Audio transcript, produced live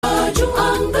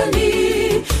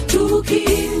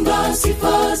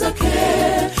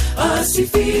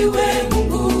asifiwe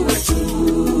Mungu wetu.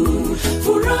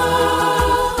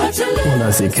 Furaha tele.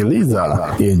 Unasikiliza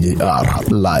AGR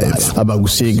Live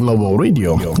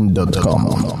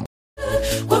abagusiglobalradio.com.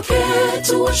 Kwake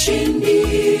tuwashindi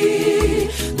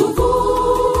nguvu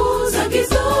za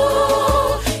giza.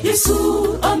 Yesu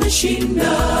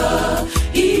ameshinda,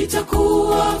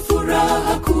 itakuwa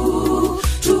furaha kuu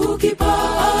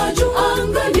tukipaa juu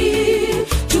angani,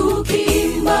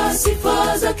 tukiimba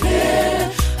sifa zake.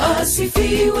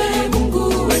 Asifiwe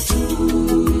Mungu wetu.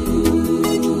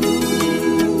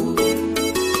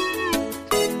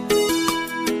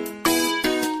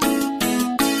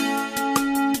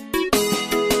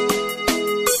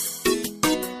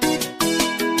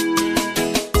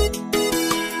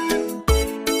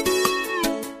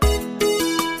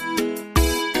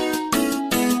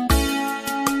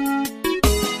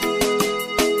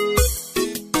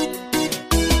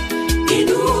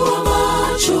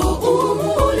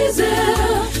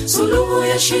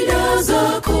 Shida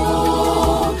zako,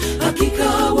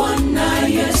 hakika wana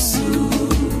Yesu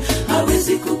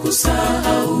hawezi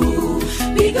kukusahau.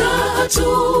 Piga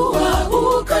hatua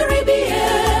ukaribie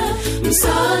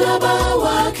msalaba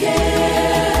wake,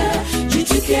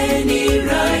 jitwike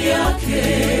nira yake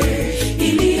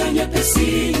iliyo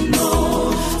nyepesi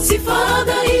mno.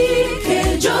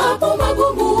 Sifadhaike japo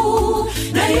magumu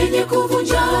na yenye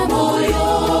kuvunja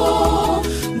moyo,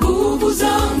 nguvu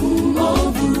za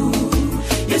mwovu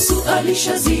Yesu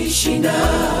alishazishinda.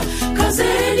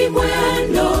 Kazeni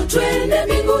mwendo twende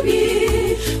mbinguni,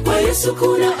 kwa Yesu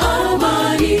kuna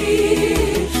amani.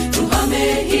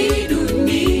 Tuhame hii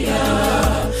dunia,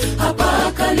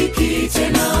 hapa kaliki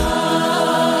tena.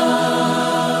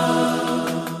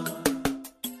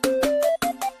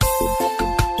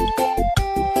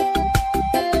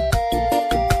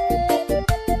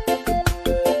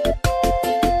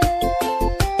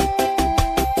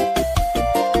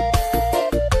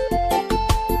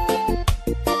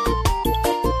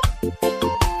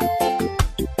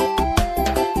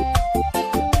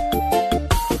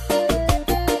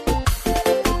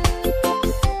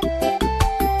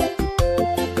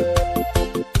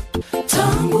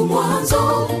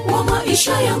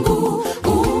 Maisha yangu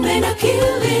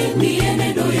umenakili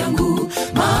mienendo yangu,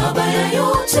 mabaya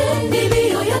yote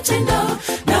niliyoyatenda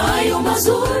nayo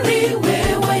mazuri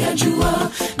wewe yajua,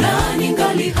 na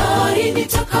ningali hai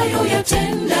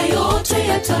nitakayoyatenda yote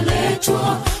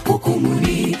yataletwa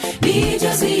hukumuni.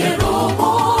 Nijazie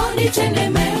roho nitende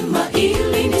mema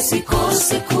ili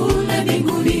nisikose kule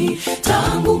mbinguni.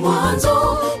 Tangu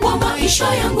mwanzo wa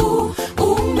maisha yangu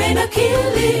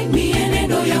umenakili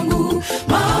mienendo yangu,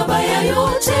 mabaya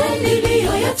yote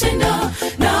niliyoyatenda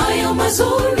nayo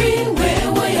mazuri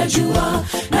wewe yajua,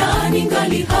 na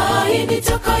ningali hai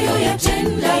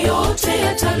nitakayoyatenda yote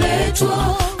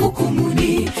yataletwa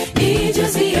hukumuni.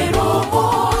 Nijazie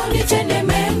roho nitende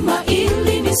mema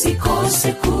ili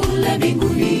nisikose kule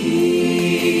mbinguni.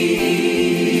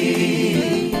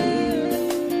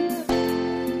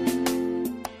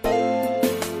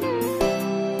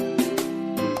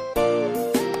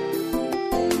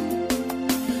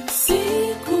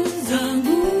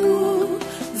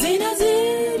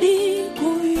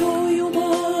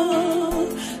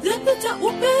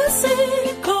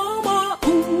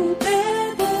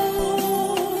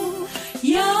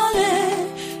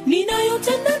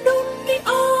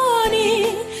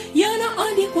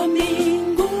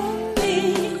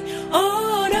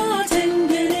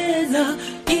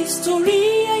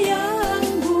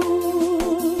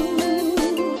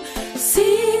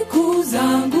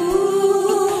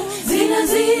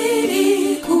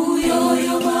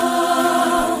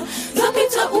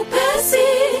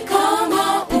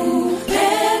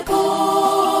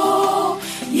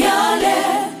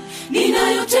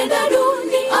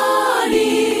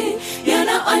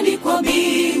 Kwa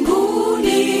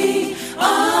mbinguni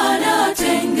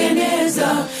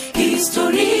anatengeneza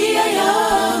historia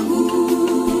yangu.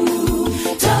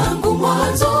 Tangu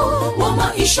mwanzo wa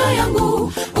maisha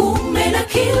yangu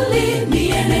umenakili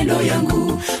mienendo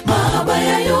yangu,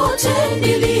 mabaya yote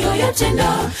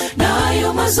niliyoyatenda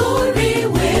nayo mazuri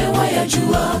wewe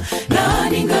yajua, na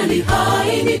ningali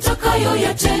hai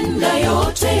nitakayoyatenda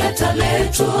yote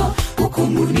yataletwa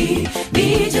hukumuni.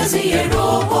 Nijazie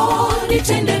roho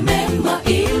nitende mema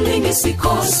ili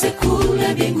nisikose kule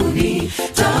mbinguni.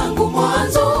 Tangu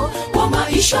mwanzo wa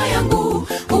maisha yangu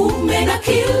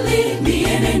umenakili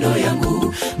mienendo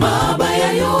yangu,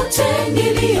 mabaya yote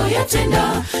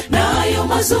niliyoyatenda nayo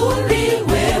mazuri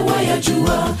wewe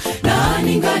yajua, na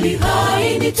ningali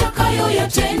hai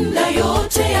nitakayoyatenda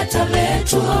yote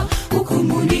yataletwa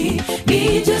hukumuni.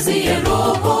 Nijazie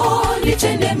roho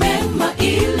nitende mema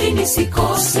ili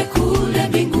nisikose kule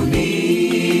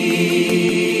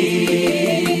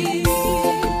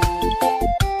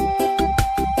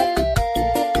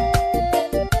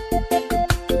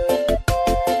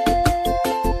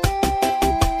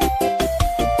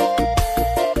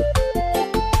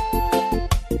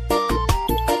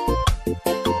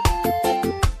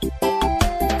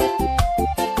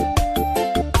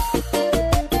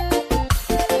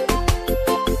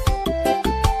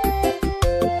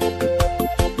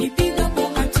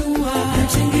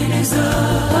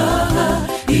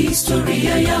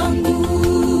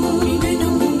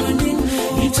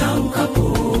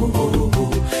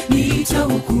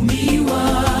nitahukumiwa.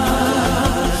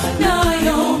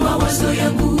 Nayo mawazo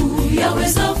yangu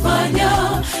yaweza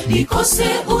fanya nikose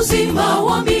uzima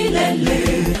wa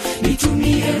milele.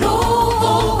 Nitumie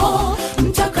Roho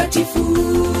Mtakatifu,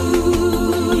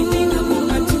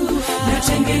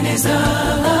 natengeneza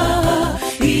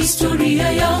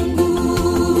historia yangu.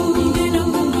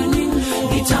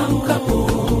 Nitamkapo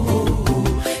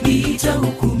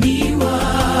nitahukumiwa.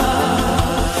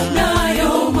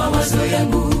 Nayo mawazo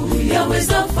yangu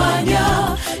yaweza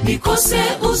fanya nikose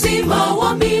uzima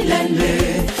wa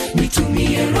milele.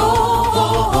 Nitumie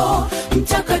Roho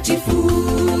Mtakatifu.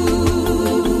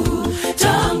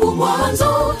 Tangu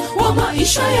mwanzo wa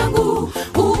maisha yangu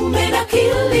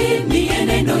umenakili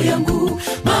mienendo yangu.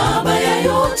 Mabaya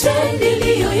yote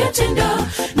niliyoyatenda,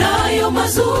 nayo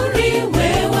mazuri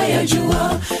wewe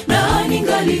yajua. Na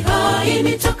ningali hai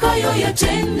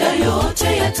nitakayoyatenda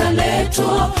yote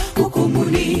yataletwa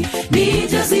hukumuni.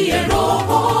 Nijazie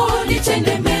Roho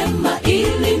nitende mema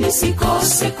ili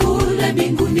nisikose kule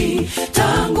mbinguni.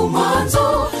 Tangu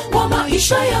mwanzo wa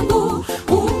maisha yangu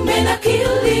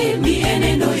umenakili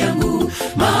mienendo yangu.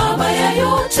 Mabaya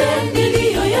yote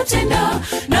niliyoyatenda,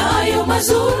 nayo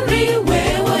mazuri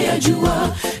wewe yajua.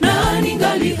 Na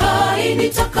ningali hai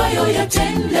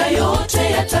nitakayoyatenda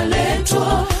yote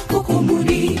yataletwa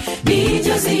hukumuni.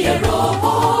 Nijazie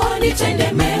Roho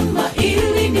nitende mema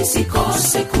ili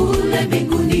nisikose kule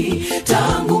mbinguni.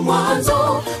 Tangu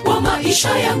mwanzo wa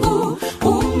maisha yangu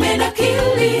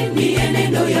umenakili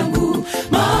mienendo yangu.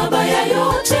 Mabaya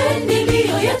yote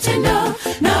niliyoyatenda,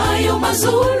 nayo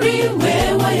mazuri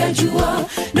wewe yajua.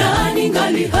 Na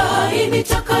ningali hai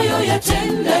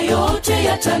nitakayoyatenda yote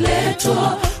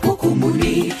yataletwa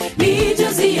hukumuni.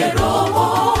 Nijazie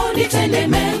Roho nitende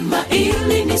mema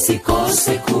ili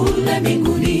nisikose kule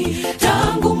mbinguni.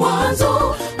 Tangu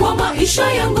mwanzo wa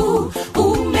maisha yangu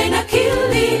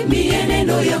umenakili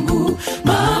mienendo yangu.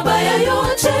 Mabaya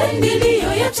yote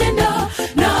niliyoyatenda,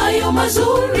 nayo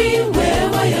mazuri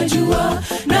wewe yajua.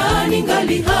 Na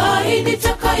ningali hai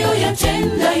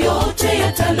nitakayoyatenda yote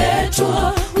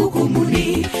yataletwa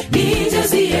hukumuni.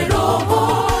 Nijazie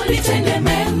Roho nitende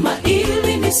mema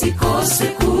ili nisikose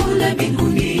kule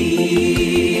mbinguni.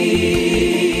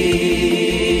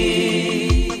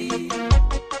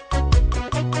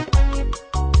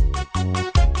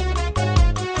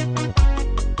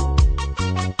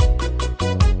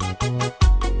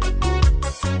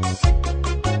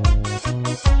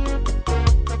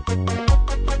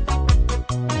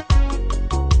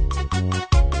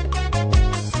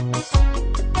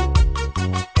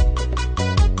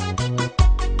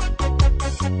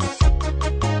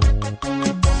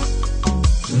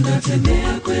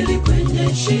 Tunatembea kweli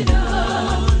kwenye shida,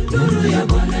 nuru ya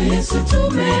Bwana Yesu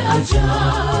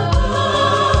tumeacha.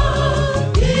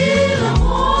 Kila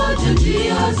moja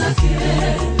njia zake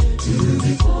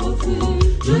tuvipofu,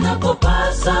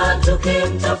 tunapopasa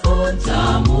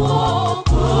tukimtafuta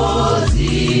Mwokozi.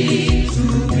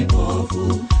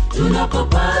 Tuvipofu,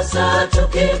 tunapopasa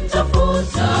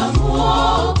tukimtafuta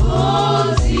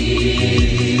Mwokozi.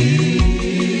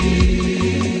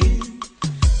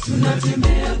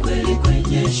 Tunatembea kweli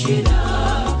kwenye shida,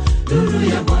 nuru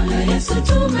ya Bwana Yesu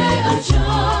tumeacha.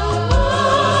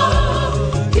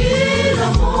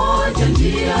 Kila moja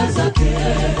njia zake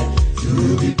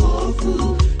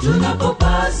tuvipofu,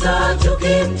 tunapopasa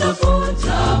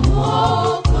tukimtafuta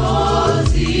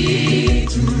Mwokozi.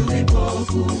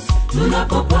 Tuvipofu,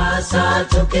 tunapopasa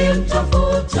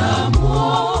tukimtafuta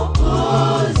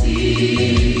Mwokozi.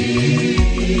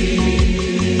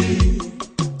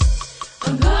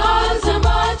 Angaza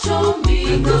macho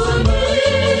mbinguni,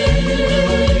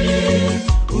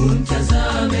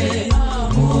 umtazame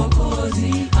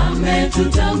Mwokozi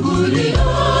ametutangulia.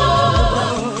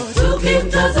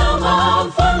 Tukimtazama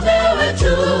mfalme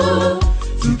wetu,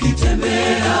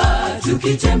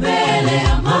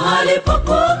 tukitembelea mahali pa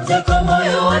pumziko,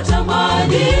 moyo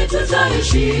watamani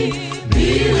tutaishi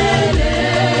milele.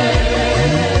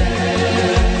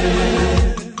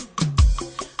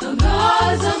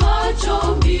 Angaza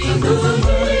macho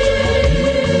mbinguni,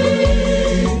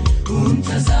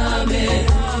 umtazame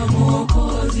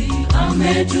Mwokozi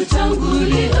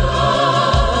ametutangulia.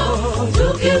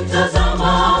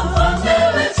 Tukimtazama mfalme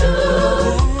wetu,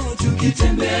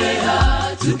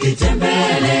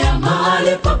 tukitembelea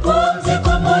mahali pa pumziko,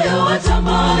 moyo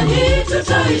watamani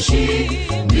tutaishi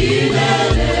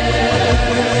milele.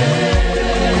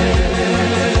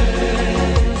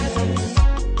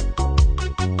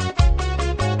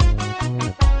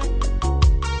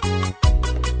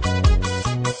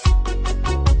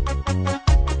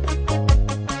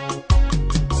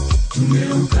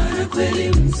 Tumeungana kweli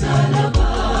msalaba,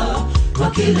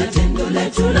 kwa kila tendo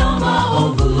letu letu la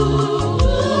maovu,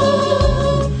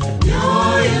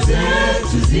 nyoyo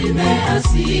zetu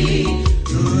zimeasi.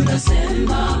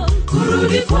 Tunasema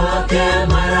kurudi kwake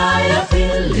mara ya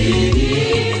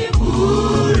pili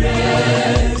bure.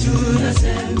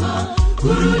 Tunasema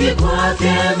kurudi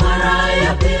kwake mara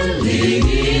ya pili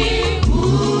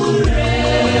bure.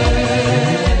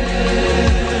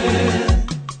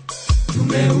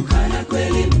 Tumeukana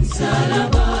kweli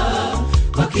msalaba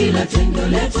kwa kila tendo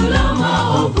letu la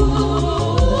maovu,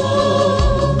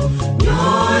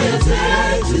 nyoyo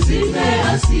zetu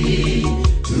zimeasi.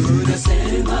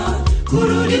 Tunasema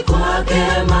kurudi kwake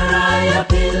mara ya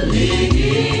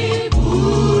pili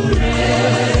bure.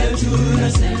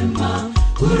 Tunasema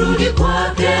kurudi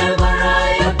kwake mara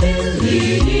ya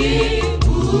pili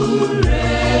bure.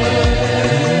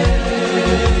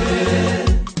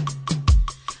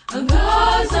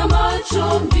 Angaza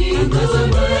macho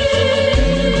mbinguni,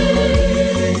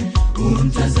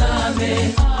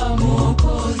 umtazame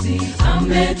Mwokozi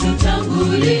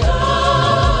ametutangulia.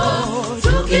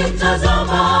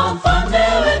 Tukimtazama mfalme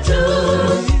wetu,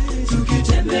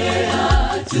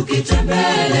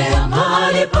 tukitembelea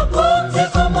mahali pa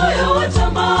pumziko, moyo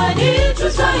watamani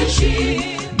tutaishi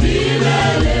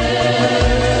milele.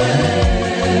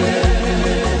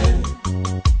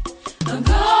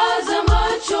 Angaza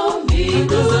macho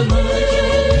mbinguni,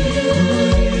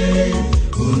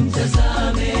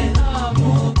 umtazame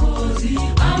Mwokozi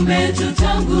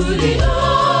ametutangulia.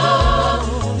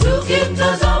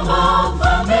 Tukimtazama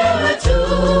mfalme wetu,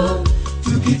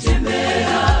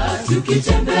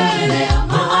 tukitembelea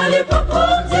mahali pa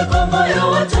pumziko,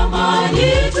 moyo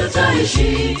watamani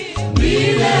tutaishi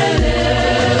milele.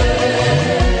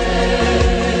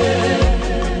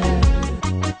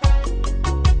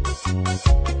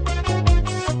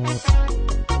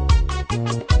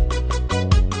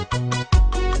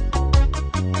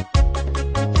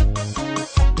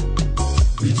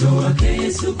 Wito wake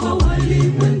Yesu kwa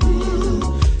walimwengu,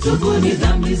 tubuni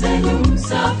dhambi zenu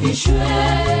msafishwe,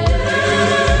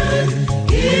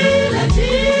 kila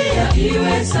njia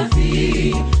iwe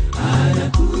safi.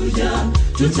 Anakuja,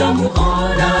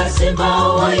 tutamuona Simba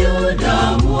wa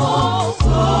Yuda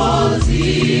Mwokozi.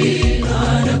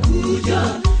 Anakuja,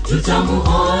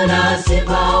 tutamuona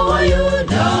Simba wa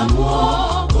Yuda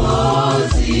Mwokozi.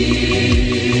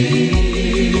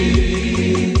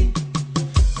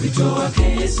 Wito wake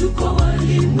Yesu kwa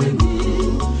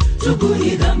walimwengu, tubuni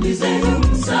dhambi zenu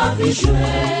msafishwe,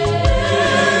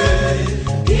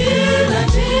 kila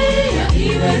njia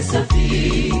iwe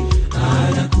safi.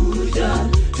 Anakuja,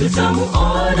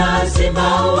 tutamuona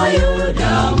Simba wa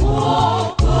Yuda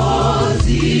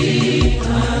Mwokozi.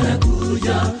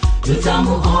 Anakuja,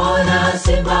 tutamuona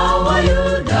Simba wa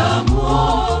Yuda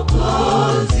Mwokozi.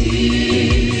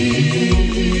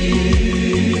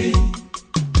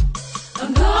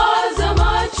 Angaza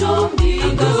macho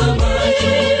mbinguni,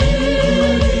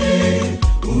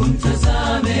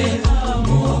 umtazame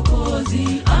Mwokozi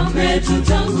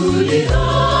ametutangulia.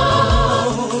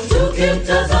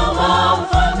 Tukimtazama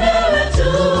mfalme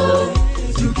wetu,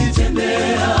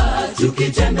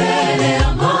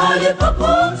 tukitembelea mahali pa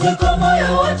pumziko,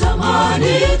 moyo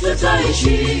watamani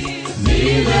tutaishi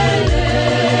milele.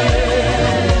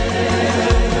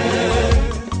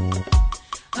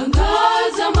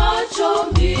 Angaza macho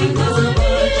mbinguni,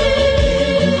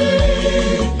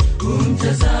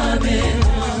 umtazame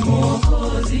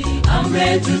Mwokozi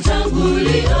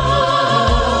ametutangulia.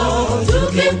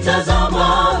 Tukimtazama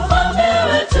mfalme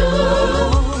wetu,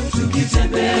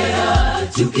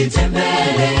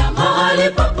 tukitembelea mahali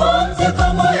pa pumziko,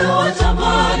 moyo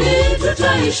watamani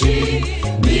tutaishi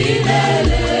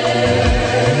milele.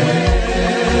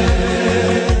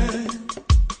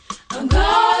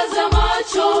 Angaza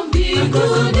macho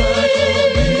mbinguni,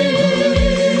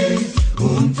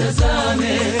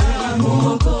 umtazame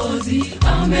Mwokozi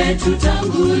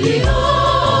ametutangulia.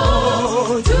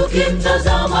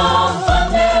 Tukimtazama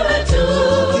mfalme wetu,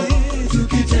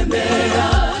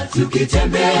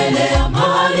 tukitembelea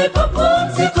mahali pa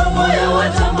pumziko, moyo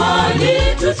watamani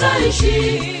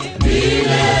tutaishi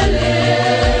milele.